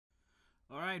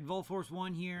All right, Volt Force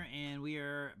 1 here, and we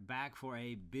are back for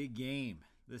a big game.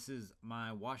 This is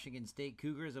my Washington State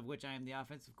Cougars, of which I am the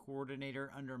offensive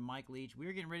coordinator under Mike Leach.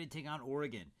 We're getting ready to take on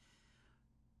Oregon.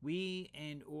 We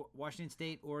and Washington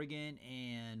State, Oregon,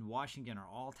 and Washington are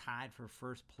all tied for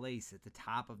first place at the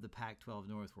top of the Pac-12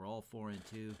 North. We're all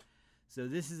 4-2. So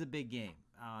this is a big game.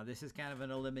 This is kind of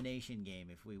an elimination game.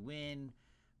 If we win,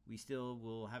 we still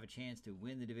will have a chance to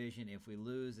win the division. If we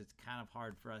lose, it's kind of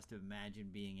hard for us to imagine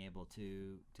being able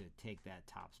to take that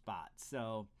top spot.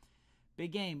 So,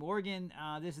 big game. Oregon,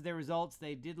 this is their results.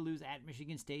 They did lose at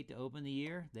Michigan State to open the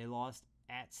year. They lost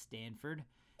at Stanford.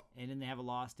 And then they have a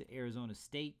loss to Arizona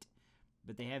State.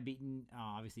 But they have beaten,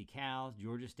 obviously, Cal,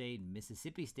 Georgia State, and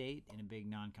Mississippi State in a big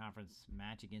non-conference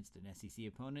match against an SEC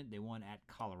opponent. They won at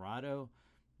Colorado.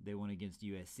 They won against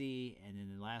USC, and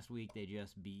then last week they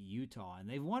just beat Utah, and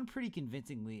they've won pretty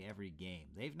convincingly every game.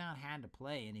 They've not had to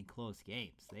play any close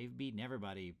games. They've beaten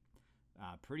everybody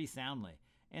pretty soundly,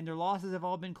 and their losses have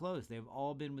all been close. They've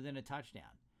all been within a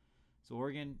touchdown. So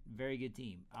Oregon, very good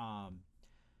team.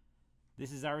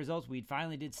 This is our results. We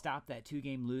finally did stop that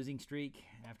two-game losing streak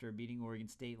after beating Oregon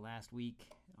State last week,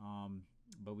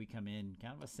 but we come in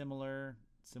kind of a similar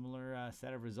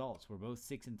set of results. We're both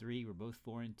 6-3. We're both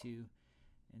 4-2.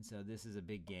 And so this is a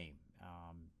big game.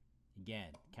 Again,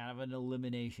 kind of an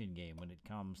elimination game when it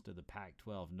comes to the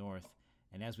Pac-12 North.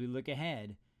 And as we look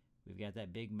ahead, we've got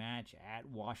that big match at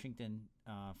Washington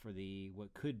for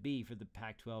what could be for the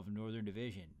Pac-12 Northern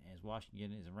Division. As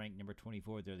Washington is ranked number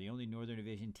 24, they're the only Northern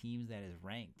Division teams that is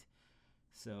ranked.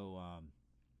 So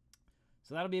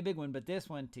that'll be a big one. But this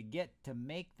one, to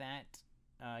make that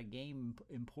game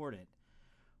important,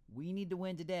 we need to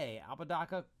win today.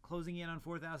 Apodaca closing in on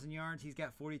 4,000 yards. He's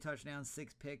got 40 touchdowns,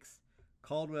 6 picks.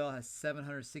 Caldwell has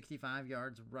 765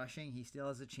 yards rushing. He still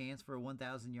has a chance for a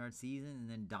 1,000-yard season. And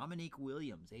then Dominique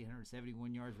Williams,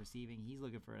 871 yards receiving. He's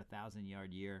looking for a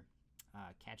 1,000-yard year,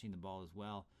 catching the ball as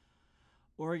well.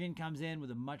 Oregon comes in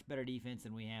with a much better defense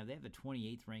than we have. They have the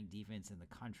 28th ranked defense in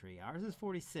the country. Ours is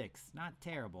 46th. Not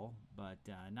terrible, but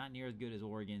not near as good as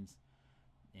Oregon's.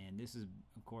 And this is,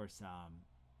 of course,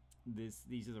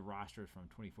 these are the rosters from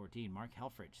 2014. Mark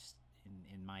Helfrich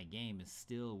in my game is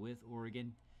still with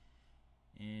Oregon.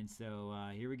 And so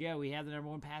here we go. We have the number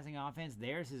one passing offense.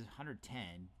 Theirs is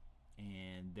 110.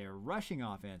 And their rushing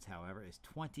offense, however, is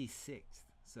 26th.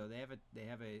 So they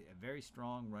have a very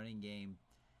strong running game.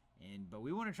 But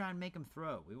we want to try and make them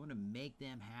throw. We want to make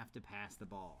them have to pass the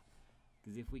ball.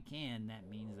 Because if we can, that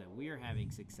means that we are having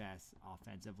success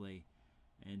offensively.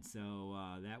 And so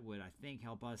that would, I think,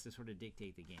 help us to sort of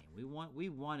dictate the game. We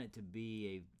want it to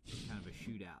be a kind of a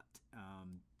shootout.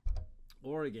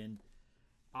 Oregon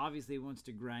obviously wants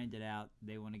to grind it out.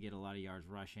 They want to get a lot of yards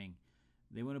rushing.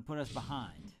 They want to put us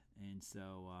behind. And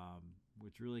so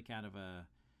it's really kind of a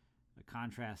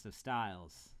contrast of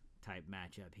styles type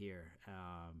matchup here.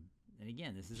 And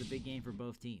again, this is a big game for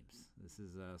both teams. This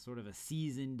is sort of a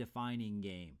season-defining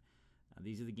game.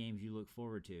 These are the games you look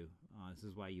forward to. This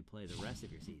is why you play the rest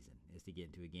of your season, is to get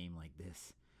into a game like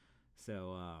this.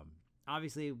 So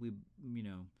obviously,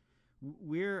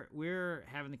 we're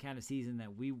having the kind of season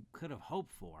that we could have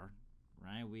hoped for,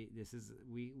 right?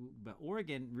 But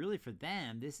Oregon, really for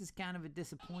them, this is kind of a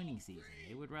disappointing season.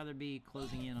 They would rather be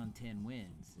closing in on 10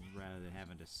 wins rather than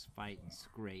having to fight and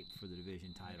scrape for the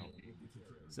division title.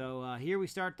 So here we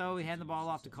start, though. We hand the ball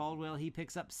off to Caldwell. He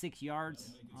picks up 6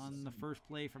 yards on the first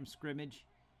play from scrimmage.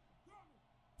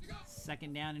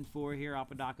 2nd down and 4 here.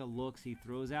 Apodaca looks. He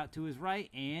throws out to his right,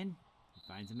 and he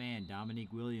finds a man,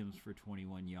 Dominique Williams, for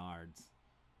 21 yards.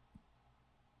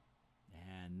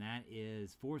 And that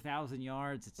is 4,000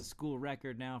 yards. It's a school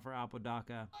record now for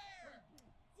Apodaca.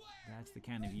 That's the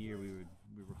kind of year we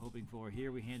were hoping for.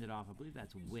 Here we hand it off. I believe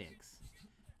that's Wicks.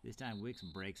 This time Wicks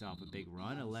breaks off a big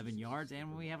run, 11 yards,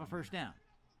 and we have a first down.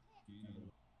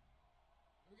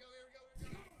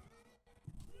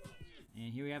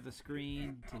 And here we have the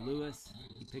screen to Lewis.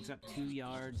 He picks up 2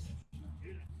 yards.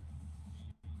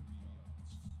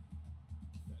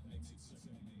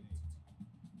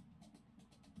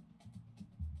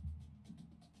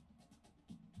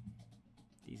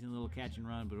 Decent little catch and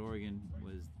run, but Oregon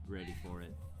was ready for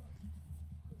it.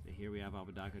 So here we have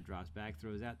Apodaca, drops back,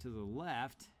 throws out to the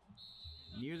left.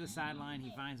 Near the sideline,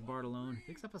 he finds Bartolone,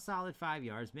 picks up a solid 5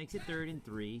 yards, makes it 3rd and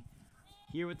 3.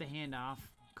 Here with the handoff,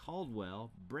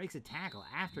 Caldwell breaks a tackle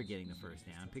after getting the first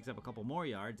down, picks up a couple more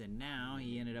yards, and now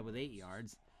he ended up with 8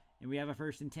 yards. And we have a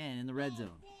 1st and 10 in the red zone.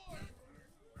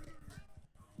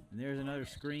 And there's another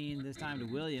screen, this time to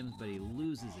Williams, but he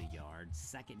loses a yard.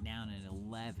 2nd down and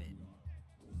 11.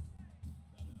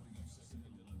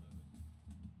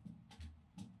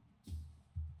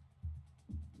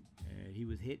 And he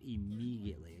was hit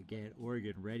immediately. Again,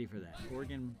 Oregon ready for that.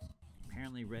 Oregon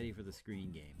apparently ready for the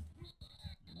screen game.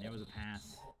 And there was a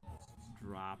pass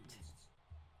dropped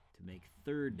to make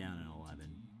 3rd down and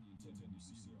 11.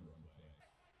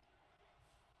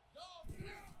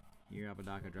 Here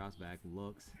Apodaca drops back,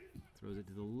 looks, throws it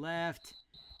to the left,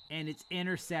 and it's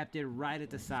intercepted right at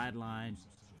the sideline.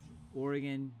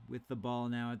 Oregon with the ball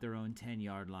now at their own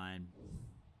 10-yard line.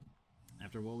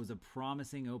 After what was a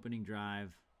promising opening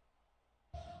drive,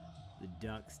 the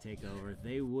Ducks take over.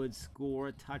 They would score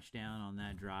a touchdown on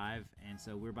that drive, and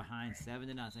so we're behind 7-0.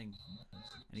 And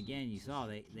again, you saw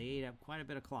they ate up quite a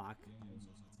bit of clock.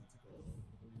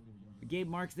 Gabe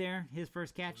Marks there, his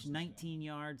first catch, 19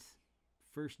 yards.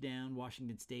 First down,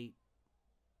 Washington State.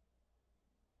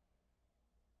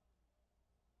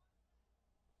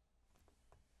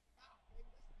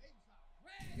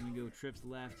 Gonna go trips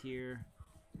left here.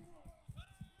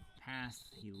 Pass,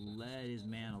 he led his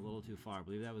man a little too far. I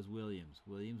believe that was Williams.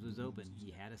 Williams was open.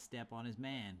 He had a step on his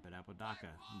man, but Apodaca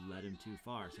led him too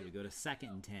far. So we go to 2nd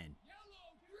and 10.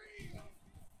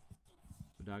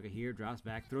 Apodaca here, drops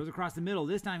back, throws across the middle.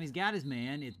 This time he's got his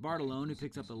man. It's Bartolone who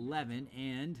picks up 11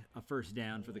 and a first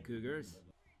down for the Cougars.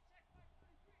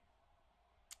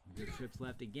 Good trips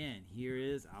left again. Here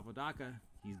is Apodaca.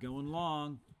 He's going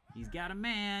long. He's got a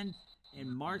man,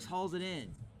 and Marks hauls it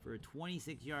in for a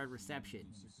 26-yard reception.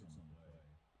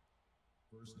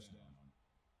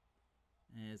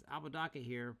 As Apodaca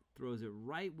here throws it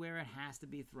right where it has to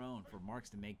be thrown for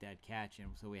Marks to make that catch. And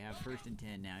so we have 1st and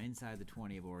 10 now inside the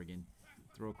 20 of Oregon.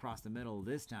 Throw across the middle.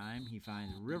 This time he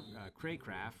finds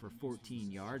Craycraft for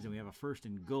 14 yards, and we have a 1st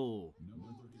and goal.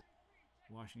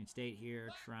 Washington State here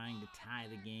trying to tie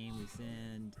the game. We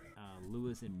send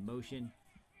Lewis in motion.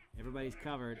 Everybody's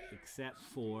covered except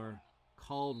for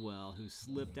Caldwell, who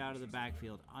slipped out of the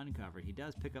backfield uncovered. He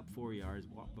does pick up 4 yards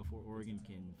before Oregon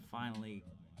can finally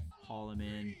haul him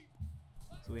in.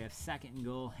 So we have 2nd and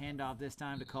goal. Handoff this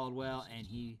time to Caldwell, and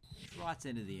he trots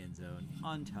into the end zone,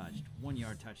 untouched.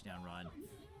 1-yard touchdown run,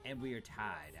 and we are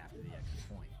tied after the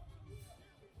extra point.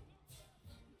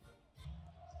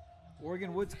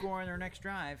 Oregon would score on their next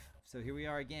drive. So here we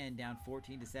are again, down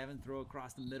 14-7. Throw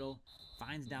across the middle.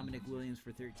 Finds Dominic Williams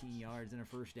for 13 yards and a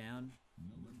first down.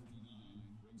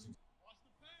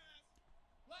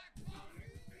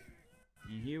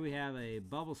 And here we have a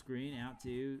bubble screen out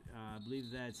to, I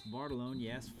believe that's Bartolone.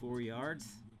 Yes, 4 yards.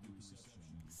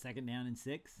 2nd down and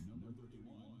 6.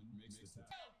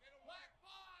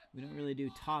 We don't really do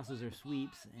tosses or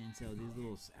sweeps, and so these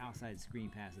little outside screen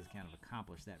passes kind of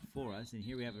accomplish that for us. And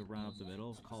here we have a run up the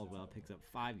middle. Caldwell picks up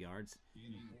 5 yards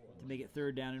to make it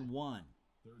 3rd down and 1.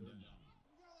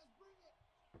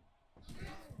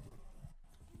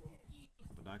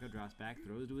 Apodaca drops back,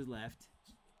 throws to his left.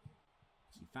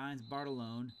 He finds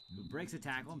Bartolone, who breaks a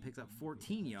tackle and picks up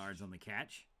 14 yards on the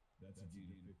catch.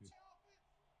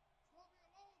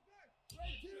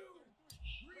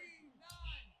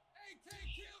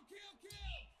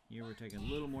 Here we're taking a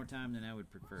little more time than I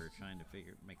would prefer, trying to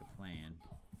make a plan.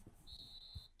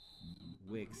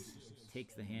 Wicks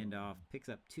takes the handoff, picks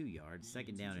up 2 yards,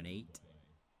 2nd down and 8.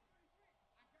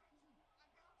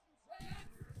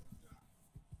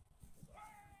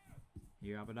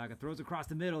 Here Apodaca throws across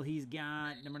the middle. He's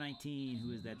got number 19.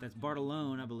 Who is that? That's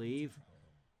Bartolone, I believe.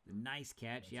 The nice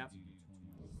catch, yep.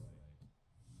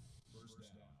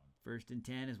 1st and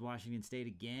 10 is Washington State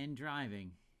again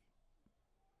driving.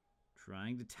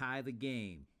 Trying to tie the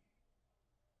game.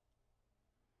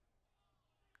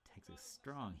 Takes a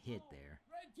strong hit there.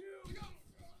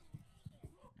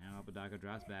 Now Apodaca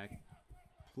drops back.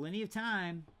 Plenty of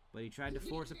time, but he tried to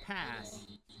force a pass,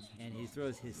 and he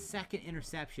throws his 2nd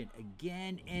interception,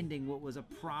 again ending what was a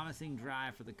promising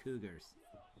drive for the Cougars.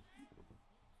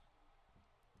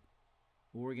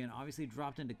 Oregon obviously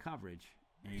dropped into coverage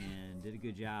and did a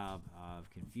good job of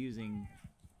confusing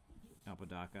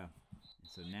Apodaca.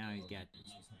 So now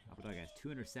Apodaca has 2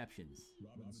 interceptions.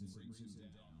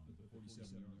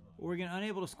 Oregon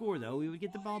unable to score, though. We would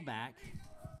get the ball back.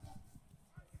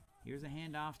 Here's a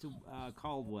handoff to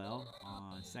Caldwell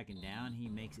on 2nd down. He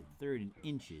makes it 3rd and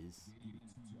inches.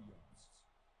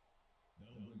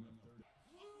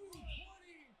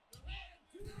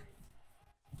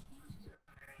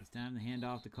 This time the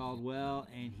handoff to Caldwell,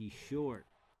 and he's short.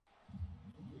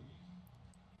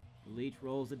 Leach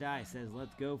rolls the dice, says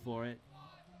let's go for it.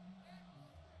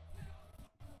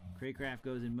 Craycraft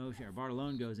goes in motion, or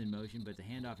Bartolone goes in motion, but the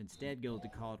handoff instead goes to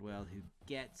Caldwell, who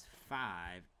gets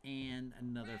 5 and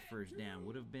another first down.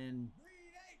 Would have been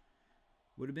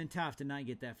tough to not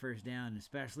get that first down,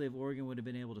 especially if Oregon would have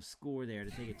been able to score there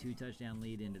to take a 2-touchdown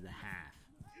lead into the half.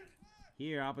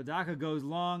 Here, Apodaca goes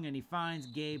long, and he finds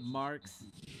Gabe Marks.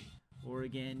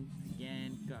 Oregon,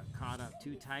 again, got caught up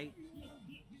too tight.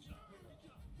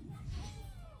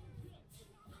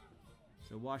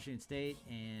 So Washington State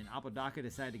and Apodaca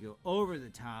decide to go over the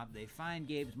top. They find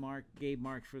Gabe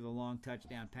Marks for the long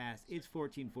touchdown pass. It's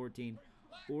 14-14.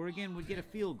 Oregon would get a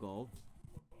field goal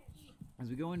as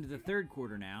we go into the third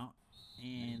quarter now,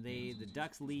 and the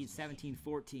Ducks lead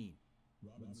 17-14.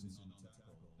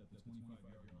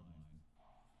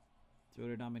 Throw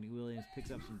to Dominic Williams,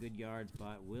 picks up some good yards,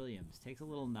 but Williams takes a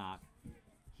little knock.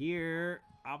 Here,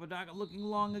 Apodaca looking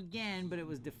long again, but it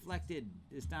was deflected.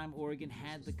 This time Oregon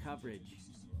had the coverage.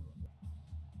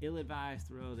 Ill-advised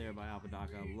throw there by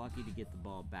Apodaca, lucky to get the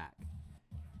ball back.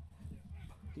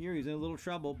 Here he's in a little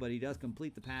trouble, but he does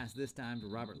complete the pass this time to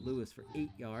Robert Lewis for 8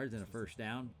 yards and a first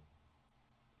down.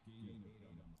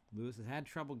 Lewis has had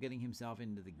trouble getting himself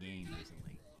into the game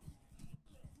recently.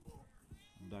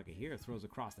 Apodaca here throws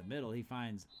across the middle. He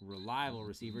finds reliable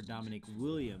receiver Dominic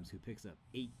Williams, who picks up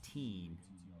 18.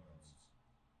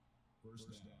 First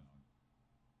down.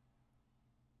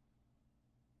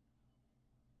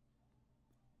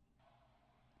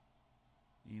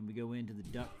 And we go into the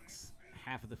Ducks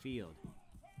half of the field.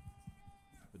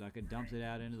 Apodaca dumps it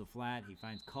out into the flat. He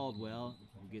finds Caldwell,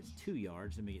 who gets 2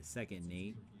 yards to make it 2nd and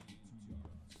 8.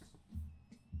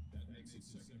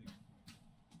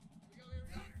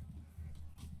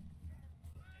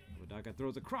 Apodaca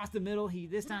throws across the middle.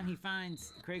 This time he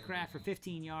finds Craycraft for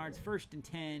 15 yards. 1st and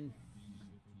 10.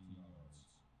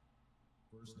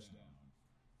 First down.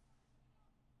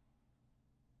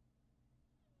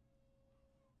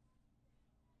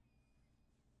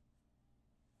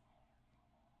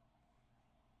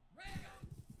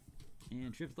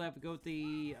 And trips left, we go with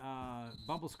the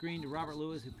bubble screen to Robert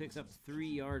Lewis, who picks up 3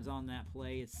 yards on that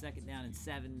play. It's 2nd down and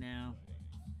 7 now.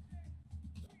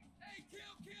 Hey, kill!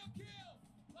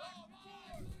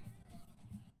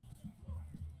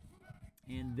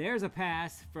 And there's a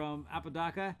pass from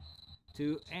Apodaca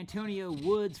to Antonio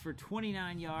Woods for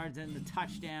 29 yards and the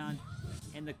touchdown.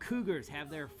 And the Cougars have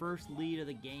their first lead of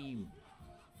the game.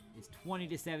 It's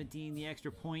 20-17. The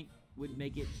extra point would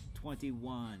make it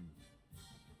 21.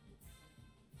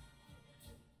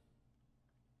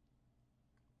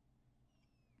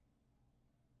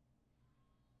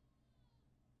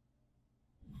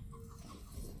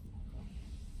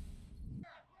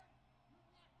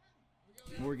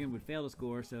 Oregon would fail to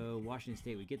score, so Washington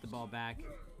State would get the ball back.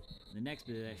 The next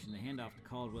possession, the handoff to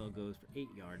Caldwell goes for 8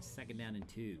 yards, 2nd down and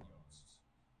 2.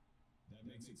 That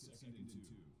makes it 2nd and 2.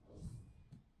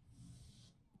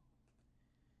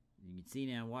 You can see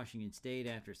now Washington State,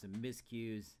 after some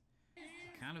miscues,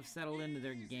 kind of settled into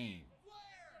their game.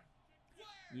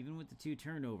 Even with the 2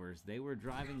 turnovers, they were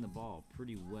driving the ball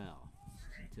pretty well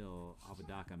until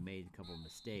Apodaca made a couple of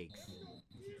mistakes.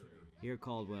 Here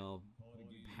Caldwell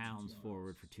pounds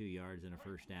forward for 2 yards and a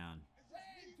first down.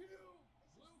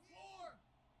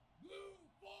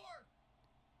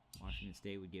 Washington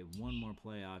State would get one more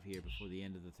playoff here before the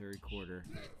end of the third quarter.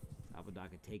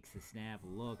 Apodaca takes the snap,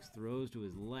 looks, throws to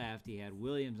his left. He had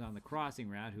Williams on the crossing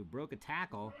route, who broke a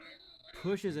tackle,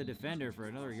 pushes a defender for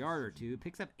another yard or 2,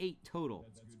 picks up 8 total.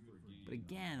 But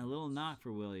again, a little knock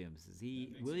for Williams.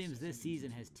 Williams this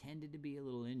season has tended to be a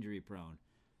little injury prone.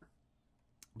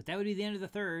 But that would be the end of the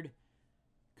third.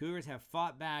 Cougars have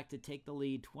fought back to take the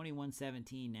lead,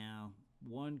 21-17 now,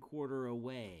 1 quarter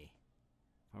away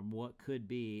from what could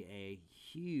be a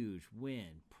huge win.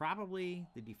 Probably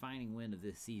the defining win of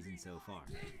this season so far.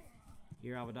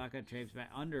 Here Apodaca traps back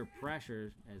under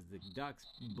pressure as the Ducks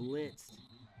blitzed.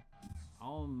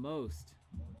 Almost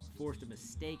forced a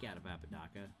mistake out of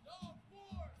Apodaca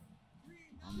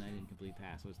on that incomplete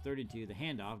pass. So it's 32. The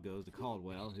handoff goes to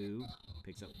Caldwell, who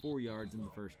picks up 4 yards in the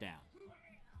first down.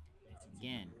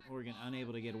 Again, Oregon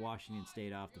unable to get Washington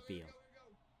State off the field.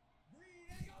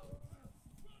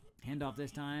 Handoff this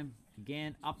time.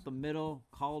 Again, up the middle.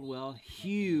 Caldwell,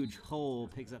 huge hole,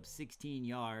 picks up 16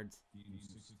 yards.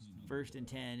 1st and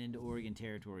 10 into Oregon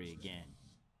territory again.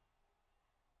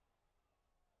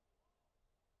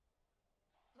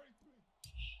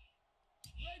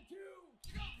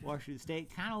 Washington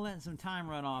State kind of letting some time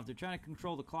run off. They're trying to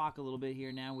control the clock a little bit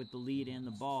here now with the lead and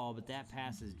the ball, but that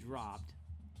pass is dropped.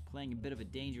 Playing a bit of a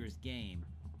dangerous game.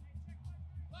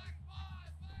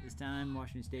 This time,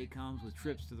 Washington State comes with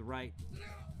trips to the right.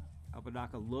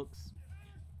 Apodaca looks,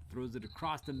 throws it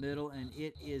across the middle, and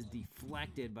it is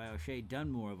deflected by O'Shea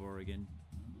Dunmore of Oregon.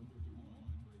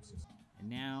 And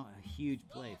now a huge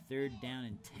play, 3rd down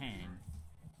and 10.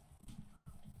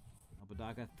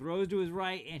 Apodaca throws to his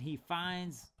right, and he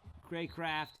finds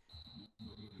Craycraft,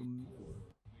 who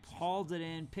hauls it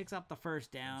in, picks up the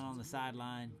first down on the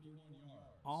sideline.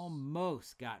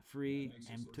 Almost got free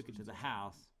and took it to the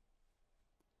house.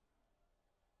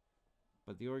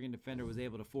 But the Oregon defender was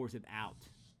able to force it out.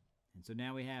 And so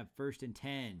now we have 1st and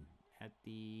 10 at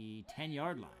the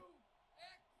 10-yard line.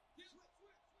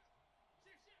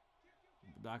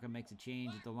 Apodaca makes a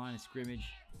change at the line of scrimmage.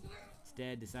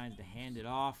 Instead decides to hand it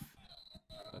off.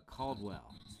 But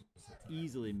Caldwell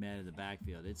easily met in the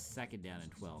backfield. It's 2nd down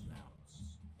and 12 now.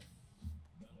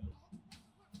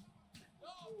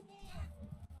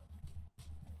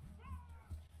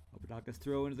 Apodaca's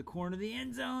throw into the corner of the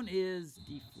end zone is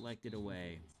deflected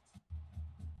away.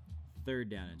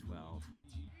 3rd down and 12.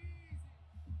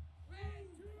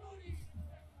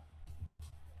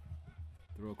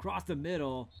 Throw across the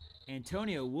middle.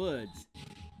 Antonio Woods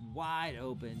wide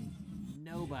open.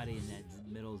 Nobody in that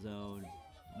middle zone.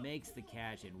 Makes the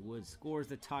catch, and Woods scores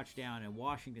the touchdown, and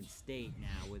Washington State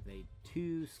now with a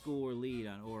 2-score lead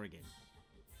on Oregon.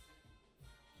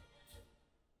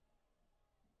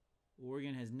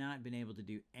 Oregon has not been able to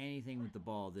do anything with the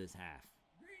ball this half.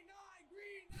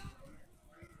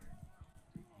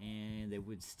 And they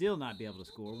would still not be able to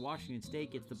score. Washington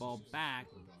State gets the ball back.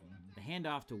 The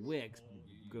handoff to Wicks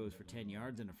goes for 10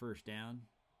 yards and a 1st down.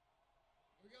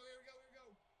 Here we go.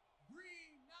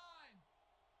 Green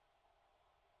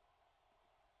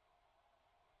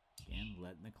 9. Again,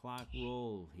 letting the clock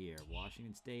roll here.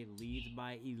 Washington State leads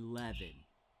by 11.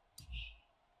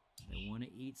 They want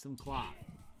to eat some clock.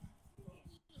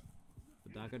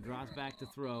 Apodaca drops back to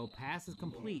throw. Pass is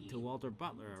complete to Walter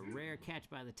Butler. A rare catch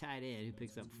by the tight end who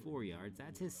picks up 4 yards.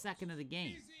 That's his 2nd of the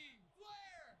game. Easy.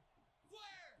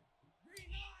 Flare.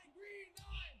 Green 9.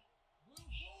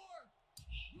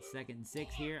 Blue 4. 2nd and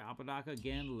 6 here. Apodaca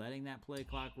again letting that play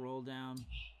clock roll down.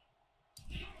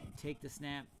 Take the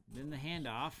snap, then the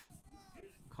handoff.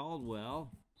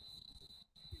 Caldwell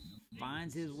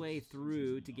finds his way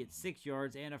through to get 6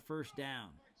 yards and a 1st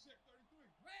down.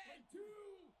 Red 2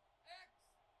 X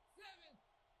 7.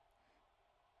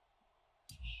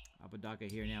 Apodaca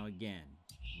here now again,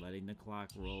 letting the clock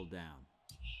roll down.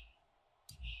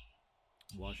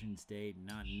 Washington State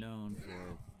not known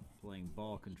for playing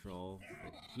ball control,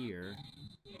 but here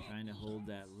trying to hold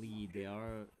that lead. They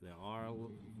are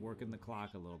working the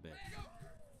clock a little bit.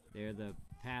 There the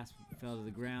pass fell to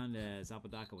the ground as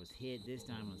Apodaca was hit. This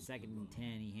time on 2nd and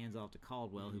 10, he hands off to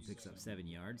Caldwell, who picks up 7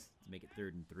 yards to make it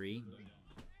 3rd and 3.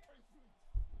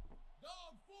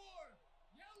 Dog 4.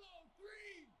 Yellow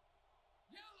 3.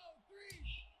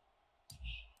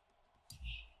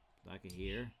 Apodaca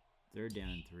here, 3rd down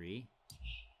and 3.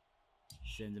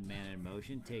 Sends a man in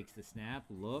motion, takes the snap,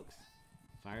 looks,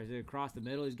 fires it across the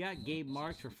middle. He's got Gabe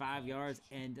Marks for 5 yards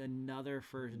and another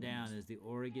 1st down as the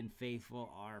Oregon faithful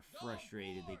are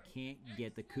frustrated. They can't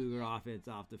get the Cougar offense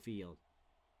off the field.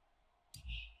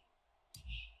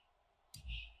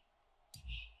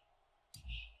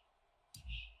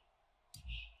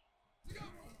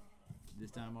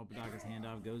 This time Apodaca's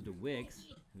handoff goes to Wicks,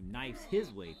 who knifes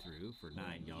his way through for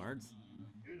 9 yards.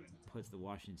 Puts the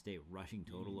Washington State rushing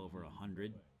total over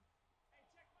 100.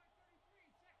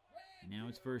 Now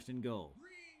it's 1st and goal.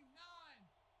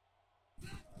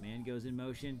 Man goes in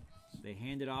motion. They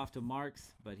hand it off to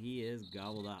Marks, but he is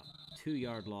gobbled up.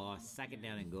 2-yard loss. 2nd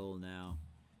down and goal now.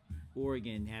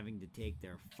 Oregon having to take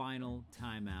their final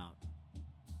timeout.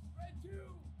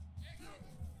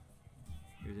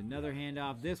 Here's another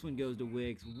handoff. This one goes to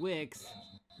Wicks. Wicks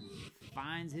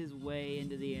finds his way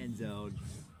into the end zone.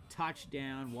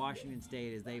 Touchdown, Washington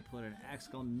State, as they put an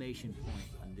exclamation point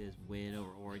on this win over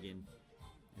Oregon.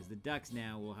 As the Ducks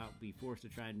now will be forced to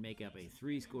try and make up a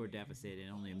 3-score deficit in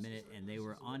only a minute, and they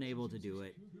were unable to do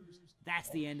it. That's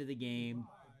the end of the game.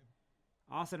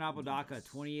 Austin Apodaca,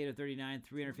 28 of 39,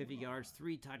 350 yards,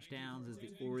 3 touchdowns as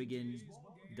the Oregon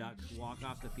Ducks walk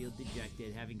off the field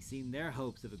dejected, having seen their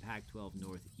hopes of a Pac-12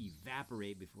 North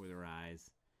evaporate before their eyes.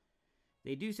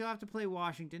 They do still have to play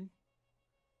Washington.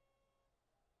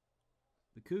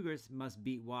 The Cougars must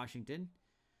beat Washington.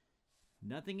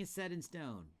 Nothing is set in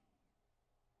stone.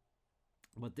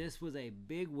 But this was a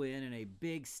big win and a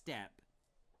big step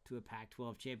to a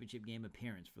Pac-12 championship game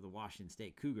appearance for the Washington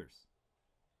State Cougars.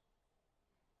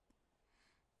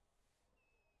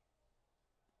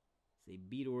 They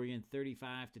beat Oregon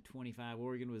 35-25.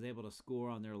 Oregon was able to score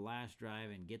on their last drive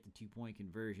and get the 2-point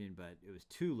conversion, but it was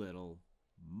too little,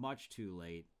 much too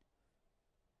late.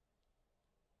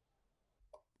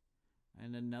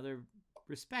 And another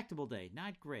respectable day.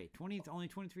 Not great. Only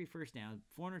 23 first downs,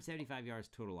 475 yards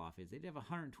total offense. They did have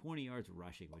 120 yards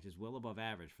rushing, which is well above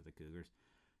average for the Cougars.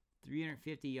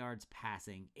 350 yards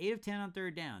passing. 8 of 10 on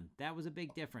 3rd down. That was a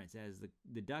big difference as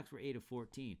the Ducks were 8 of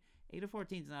 14. 8 of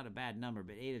 14 is not a bad number,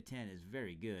 but 8 of 10 is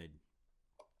very good.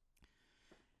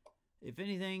 If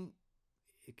anything,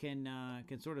 it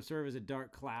can sort of serve as a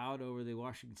dark cloud over the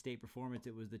Washington State performance.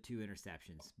 It was the 2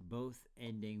 interceptions, both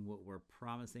ending what were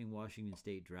promising Washington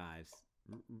State drives,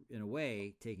 in a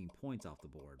way, taking points off the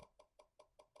board.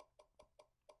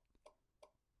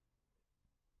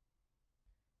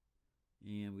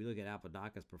 And we look at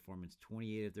Apodaca's performance,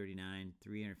 28 of 39,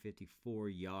 354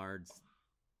 yards,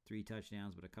 3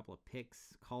 touchdowns, but a couple of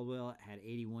picks. Caldwell had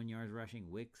 81 yards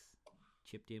rushing. Wicks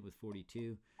chipped in with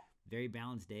 42. Very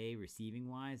balanced day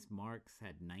receiving-wise. Marks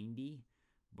had 90.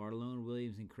 Bartolone,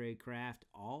 Williams, and Craig Kraft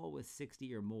all with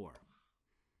 60 or more.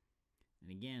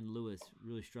 And again, Lewis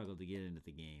really struggled to get into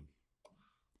the game.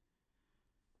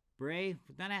 Bray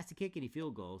was not asked to kick any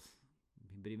field goals,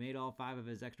 but he made all 5 of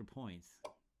his extra points.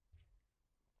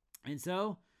 And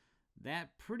so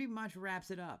that pretty much wraps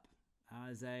it up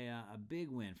as a big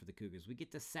win for the Cougars. We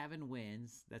get to 7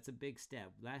 wins. That's a big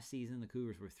step. Last season, the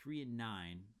Cougars were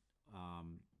 3-9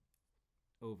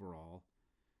 overall.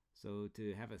 So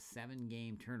to have a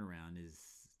 7-game turnaround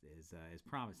is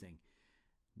promising.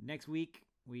 Next week,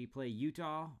 we play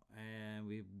Utah, and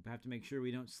we have to make sure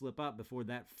we don't slip up before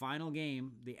that final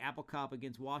game, the Apple Cup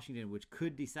against Washington, which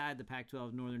could decide the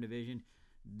Pac-12 Northern Division.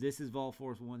 This is Vol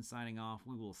Force 1 signing off.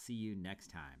 We will see you next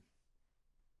time.